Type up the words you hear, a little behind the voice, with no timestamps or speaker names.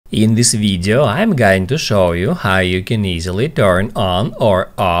In this video, I'm going to show you how you can easily turn on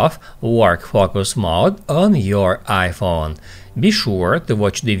or off work focus mode on your iPhone. Be sure to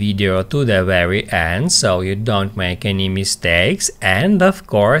watch the video to the very end so you don't make any mistakes, and of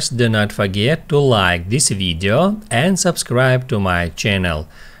course do not forget to like this video and subscribe to my channel.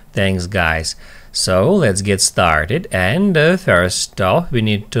 Thanks guys. So let's get started, and first off we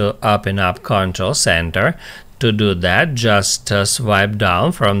need to open up Control Center. To do that, just swipe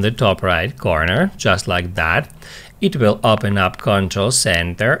down from the top right corner, just like that. It will open up Control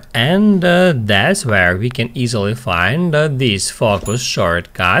Center, and that's where we can easily find this focus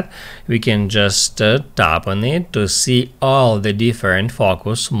shortcut. We can just tap on it to see all the different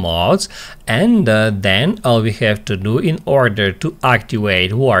focus modes, and then all we have to do in order to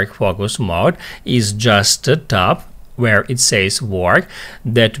activate work focus mode is just tap where it says work.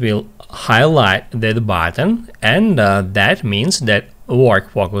 That will highlight that button, and that means that work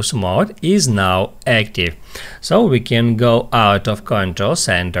focus mode is now active. So we can go out of Control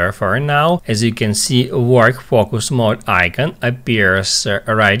Center for now. As you can see, work focus mode icon appears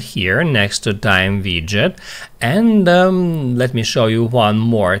right here next to time widget. And let me show you one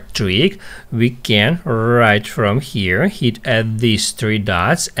more trick. We can right from here hit at these three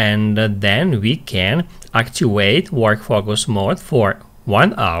dots, and then we can activate work focus mode for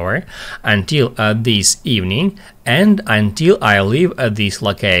 1 hour until this evening and until I leave this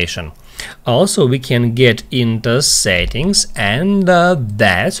location. Also, we can get into settings, and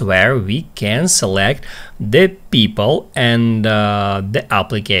that's where we can select the people and the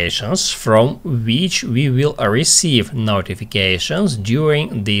applications from which we will receive notifications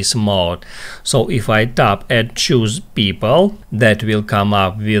during this mode. So if I tap at choose people, that will come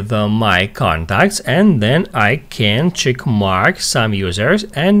up with my contacts, and then I can check mark some users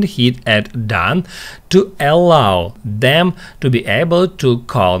and hit at done to allow them to be able to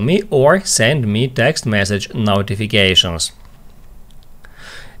call me or send me text message notifications.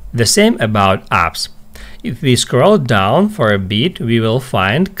 The same about apps. If we scroll down for a bit, we will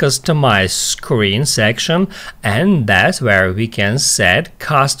find Customize Screen section, and that's where we can set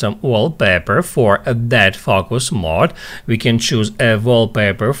custom wallpaper for that focus mode. We can choose a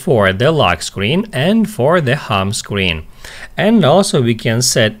wallpaper for the lock screen and for the home screen. And also we can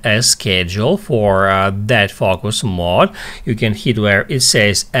set a schedule for that focus mode. You can hit where it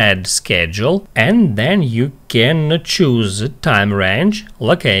says add schedule, and then you can choose time range,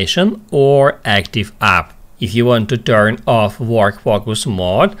 location or active app. If you want to turn off work focus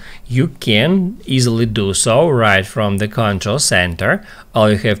mode, you can easily do so right from the Control Center.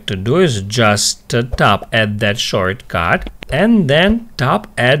 All you have to do is just tap at that shortcut and then tap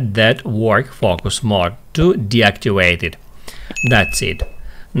at that work focus mode to deactivate it. That's it.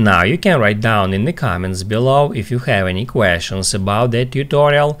 Now you can write down in the comments below if you have any questions about that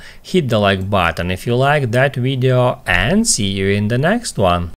tutorial. Hit the like button if you like that video, and see you in the next one.